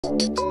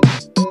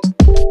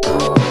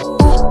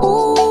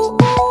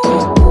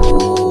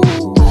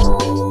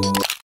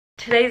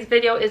Today's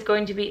video is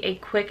going to be a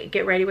quick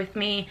get ready with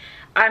me.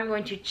 I'm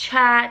going to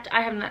chat.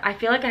 I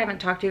feel like I haven't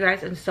talked to you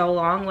guys in so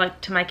long,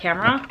 like to my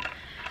camera.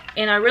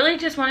 And I really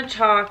just want to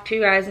talk to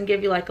you guys and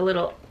give you like a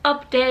little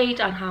update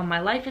on how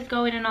my life is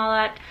going and all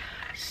that.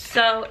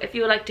 So if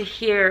you would like to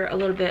hear a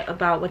little bit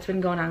about what's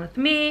been going on with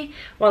me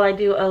while I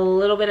do a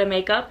little bit of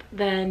makeup,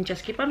 then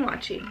just keep on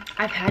watching.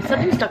 I've had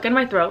something stuck in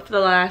my throat for the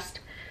last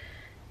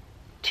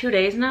 2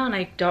 days now and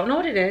I don't know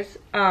what it is.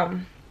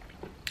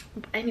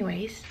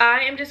 Anyways,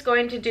 I am just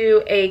going to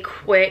do a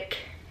quick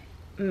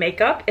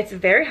makeup. It's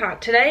very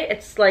hot today.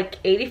 It's like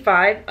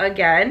 85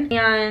 again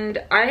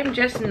and I'm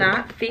just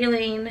not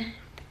feeling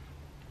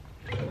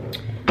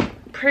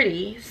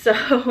pretty, so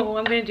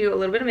I'm gonna do a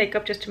little bit of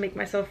makeup just to make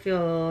myself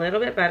feel a little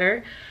bit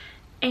better.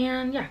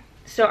 And yeah,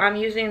 so I'm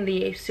using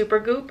the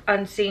Supergoop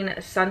Unseen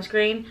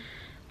sunscreen.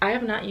 I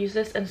have not used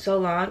this in so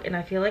long and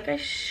I feel like I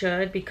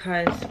should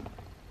because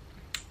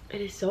it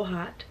is so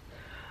hot.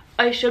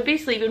 I should be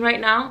sleeping right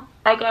now.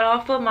 I got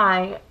off of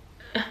my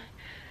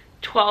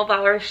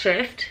 12-hour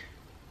shift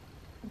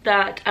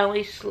that I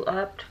only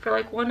slept for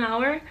like 1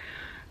 hour,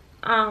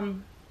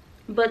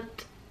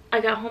 but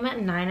I got home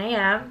at 9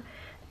 a.m.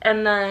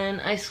 and then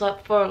I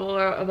slept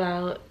for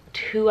about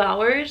 2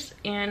 hours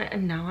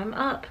and now I'm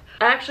up.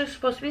 I actually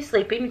supposed to be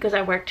sleeping because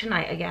I work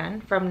tonight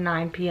again from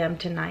 9 p.m.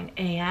 to 9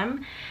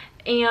 a.m.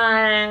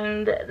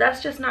 and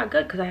that's just not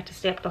good because I have to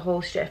stay up the whole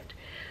shift.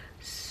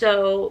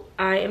 So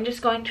I am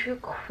just going to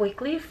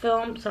quickly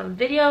film some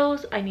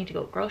videos. I need to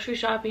go grocery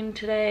shopping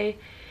today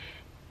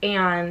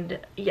and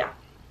yeah,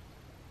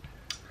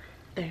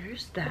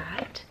 there's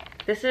that.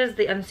 This is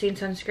the Unseen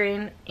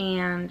sunscreen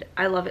and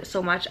I love it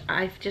so much.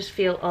 I just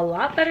feel a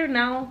lot better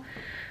now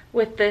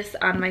with this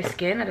on my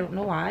skin. I don't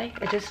know why.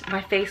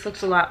 My face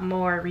looks a lot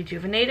more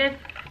rejuvenated.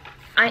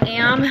 I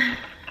am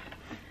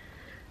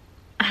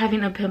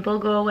having a pimple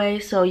go away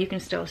so you can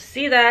still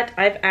see that.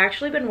 I've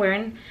actually been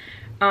wearing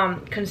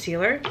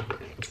concealer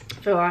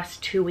for the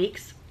last 2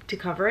 weeks to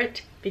cover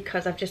it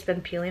because I've just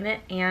been peeling it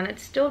and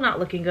it's still not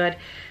looking good.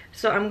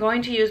 So I'm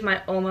going to use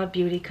my Oma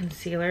Beauty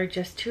concealer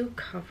just to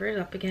cover it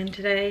up again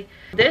today.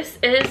 This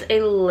is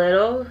a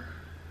little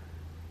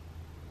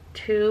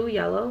too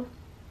yellow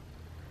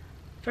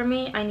for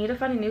me. I need to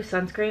find a new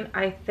sunscreen.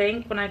 I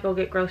think when I go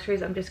get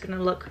groceries, I'm just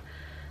gonna look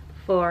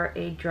for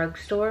a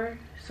drugstore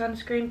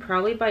sunscreen,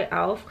 probably by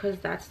e.l.f. because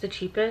that's the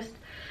cheapest,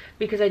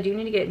 because I do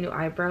need to get a new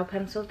eyebrow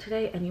pencil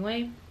today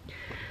anyway.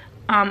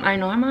 I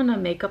know I'm on a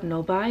makeup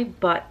no buy,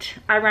 but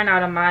I ran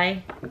out of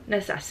my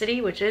necessity,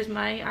 which is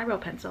my eyebrow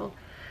pencil.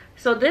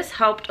 So this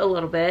helped a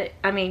little bit.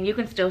 I mean, you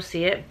can still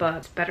see it, but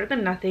it's better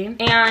than nothing.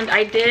 And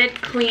I did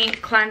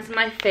cleanse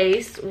my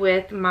face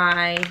with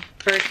my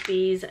Burt's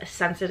Bees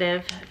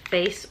sensitive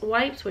face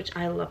wipes, which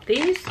I love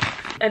these.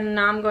 And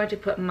now I'm going to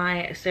put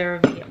my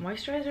CeraVe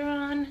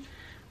moisturizer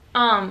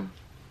on.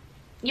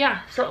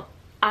 Yeah, so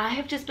I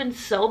have just been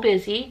so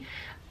busy.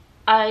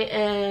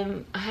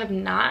 I have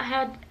not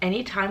had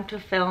any time to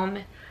film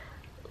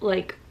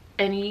like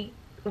any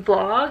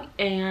vlog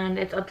and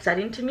it's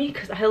upsetting to me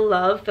because I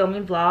love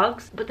filming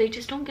vlogs, but they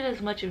just don't get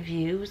as much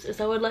views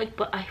as I would like.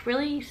 But I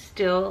really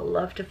still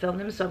love to film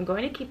them, so I'm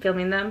going to keep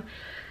filming them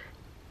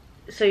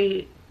so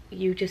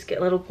you just get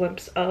a little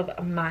glimpse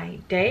of my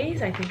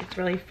days. I think it's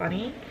really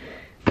funny.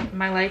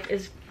 My life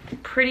is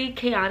pretty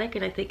chaotic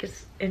and I think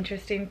it's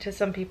interesting to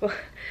some people. I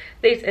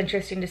think it's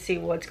interesting to see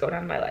what's going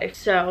on in my life.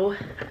 So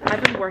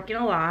I've been working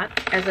a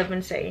lot, as I've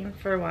been saying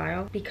for a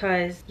while,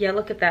 because yeah,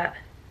 look at that.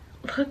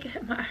 Look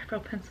at my eyebrow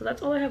pencil.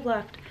 That's all I have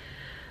left.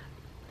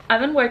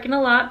 I've been working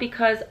a lot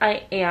because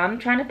I am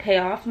trying to pay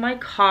off my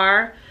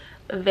car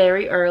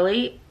very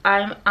early.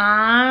 I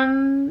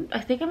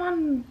think I'm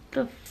on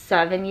the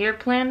 7-year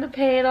plan to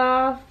pay it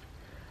off,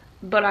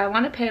 but I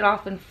want to pay it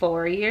off in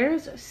 4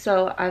 years.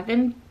 So I've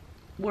been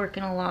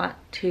working a lot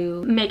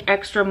to make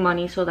extra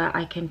money so that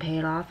I can pay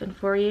it off in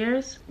 4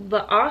 years.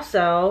 But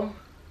also,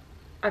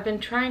 I've been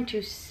trying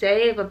to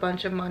save a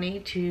bunch of money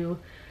to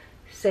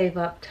save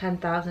up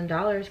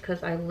 $10,000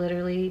 because I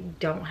literally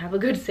don't have a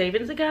good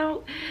savings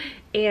account,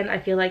 and I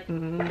feel like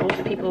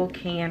most people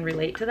can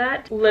relate to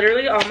that.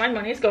 Literally all my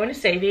money is going to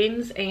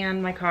savings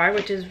and my car,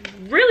 which is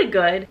really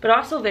good but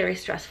also very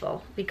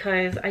stressful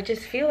because I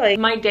just feel like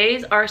my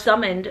days are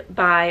summoned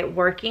by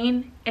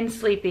working and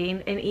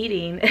sleeping and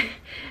eating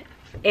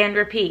and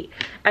repeat.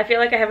 I feel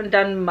like I haven't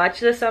done much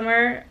this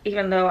summer,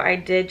 even though I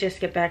did just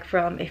get back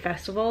from a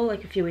festival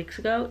like a few weeks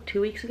ago, 2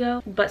 weeks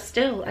ago. But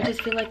still, I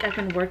just feel like I've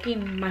been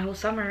working my whole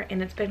summer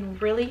and it's been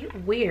really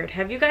weird.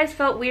 Have you guys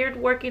felt weird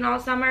working all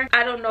summer?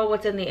 I don't know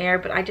what's in the air,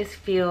 but I just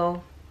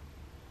feel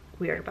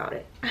weird about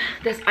it.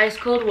 This ice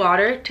cold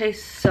water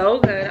tastes so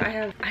good.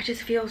 I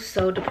just feel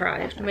so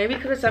deprived. Maybe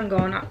because I'm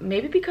going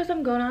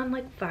on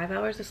like 5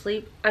 hours of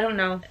sleep. I don't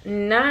know.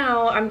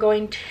 Now I'm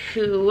going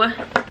to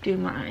do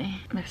my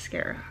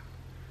mascara.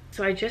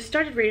 So I just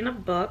started reading a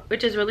book,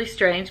 which is really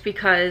strange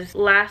because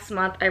last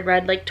month I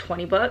read like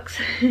 20 books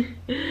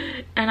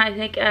and I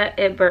think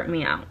it burnt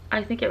me out.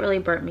 I think it really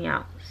burnt me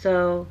out.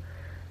 So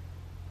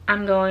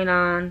I'm going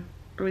on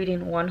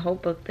reading one whole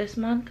book this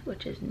month,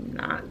 which is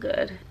not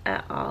good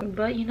at all.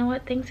 But you know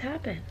what? Things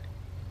happen.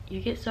 You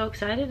get so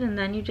excited and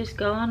then you just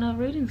go on a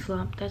reading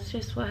slump. That's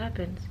just what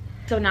happens.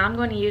 So now I'm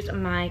going to use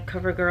my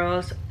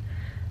CoverGirl's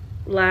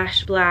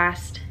Lash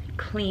Blast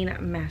Clean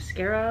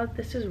Mascara.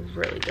 This is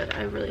really good.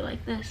 I really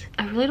like this.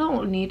 I really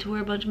don't need to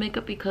wear a bunch of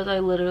makeup because I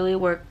literally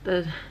work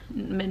the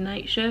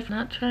midnight shift.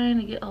 Not trying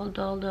to get all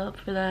dolled up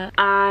for that.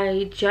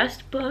 I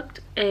just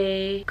booked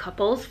a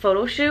couples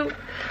photo shoot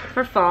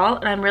for fall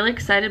and I'm really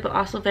excited but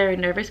also very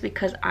nervous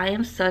because I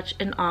am such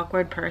an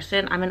awkward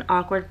person. I'm an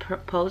awkward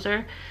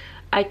poser.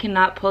 I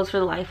cannot pose for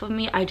the life of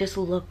me. I just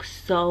look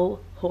so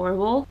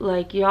horrible.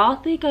 Like, y'all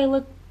think I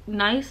look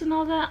nice and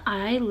all that.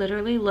 I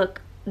literally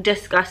look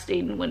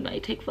disgusting when I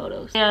take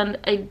photos and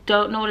I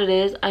don't know what it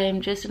is. I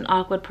am just an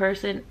awkward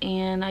person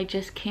and I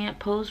just can't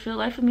pose for the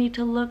life of me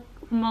to look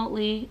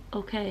remotely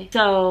okay.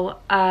 So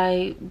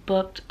I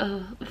booked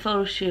a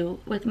photo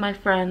shoot with my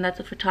friend that's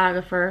a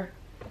photographer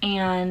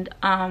and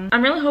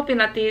I'm really hoping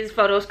that these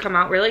photos come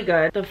out really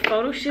good. The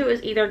photo shoot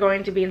is either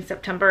going to be in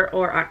September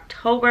or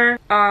October,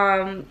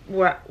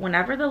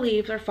 whenever the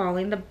leaves are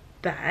falling the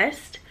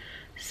best.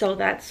 So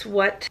that's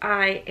what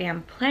I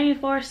am planning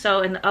for. So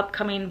in the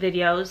upcoming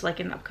videos, like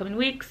in upcoming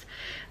weeks,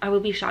 I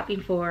will be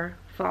shopping for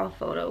fall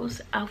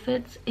photos,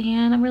 outfits,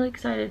 and I'm really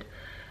excited,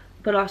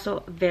 but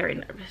also very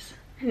nervous.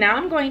 Now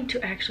I'm going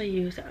to actually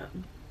use a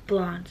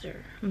bronzer,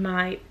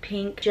 my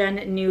Pink Gen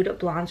Nude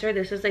bronzer.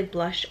 This is a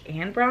blush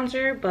and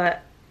bronzer,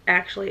 but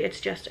actually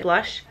it's just a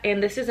blush.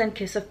 And this is in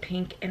Kiss of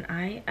Pink, and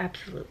I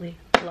absolutely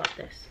love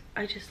this.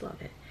 I just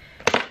love it.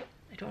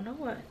 I don't know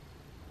what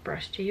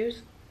brush to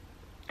use.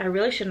 I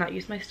really should not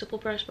use my stipple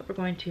brush, but we're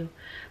going to.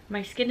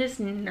 My skin is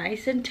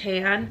nice and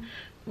tan.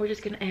 We're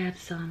just gonna add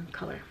some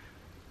color.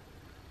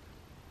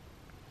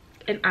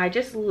 And I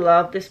just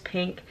love this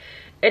pink.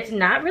 It's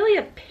not really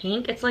a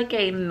pink, it's like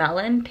a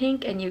melon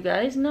pink, and you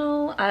guys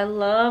know I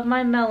love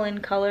my melon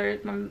color,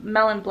 my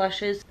melon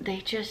blushes.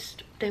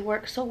 They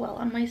work so well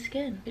on my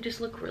skin. They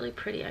just look really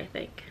pretty, I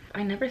think.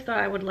 I never thought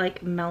I would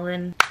like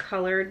melon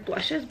colored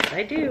blushes, but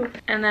I do.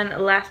 And then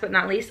last but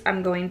not least,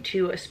 I'm going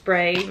to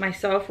spray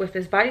myself with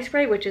this body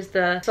spray, which is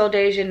the Sol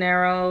de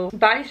Janeiro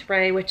body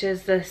spray, which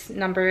is this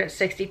number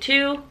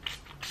 62.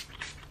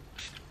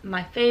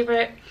 My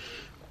favorite.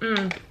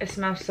 It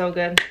smells so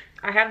good.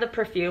 I have the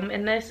perfume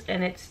in this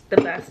and it's the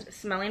best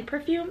smelling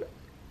perfume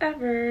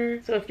ever.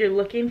 So if you're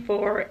looking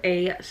for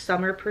a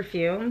summer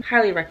perfume,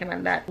 highly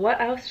recommend that. What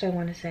else do I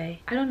want to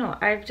say? I don't know.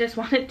 I just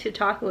wanted to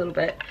talk a little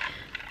bit.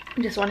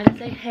 I just wanted to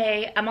say,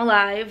 hey, I'm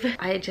alive.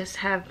 I just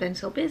have been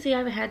so busy. I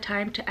haven't had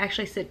time to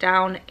actually sit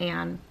down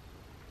and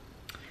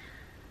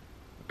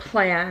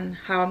plan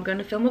how I'm going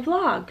to film a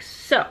vlog.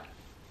 So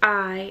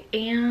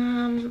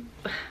I'm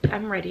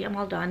ready. I'm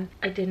all done.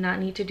 I did not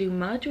need to do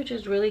much, which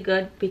is really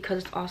good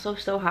because it's also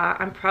so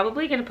hot. I'm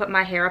probably gonna put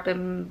my hair up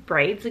in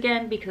braids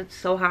again because it's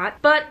so hot.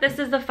 But this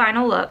is the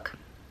final look.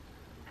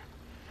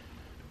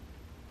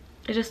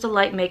 It's just a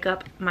light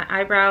makeup, my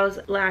eyebrows,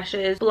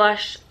 lashes,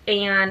 blush,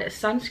 and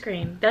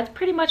sunscreen. That's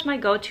pretty much my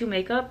go-to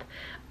makeup.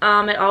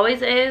 It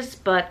always is,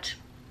 but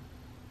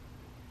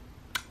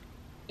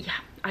yeah,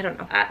 I don't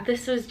know.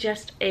 This was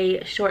just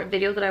a short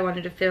video that I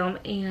wanted to film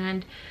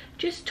and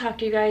just talk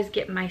to you guys,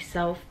 get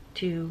myself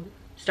to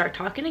start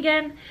talking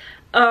again.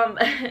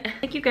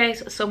 Thank you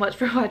guys so much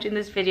for watching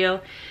this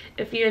video.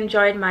 If you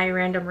enjoyed my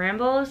random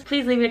rambles,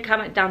 please leave me a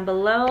comment down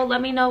below.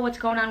 Let me know what's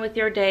going on with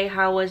your day.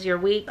 How was your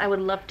week? I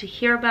would love to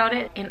hear about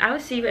it, and I will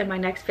see you in my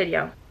next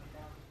video.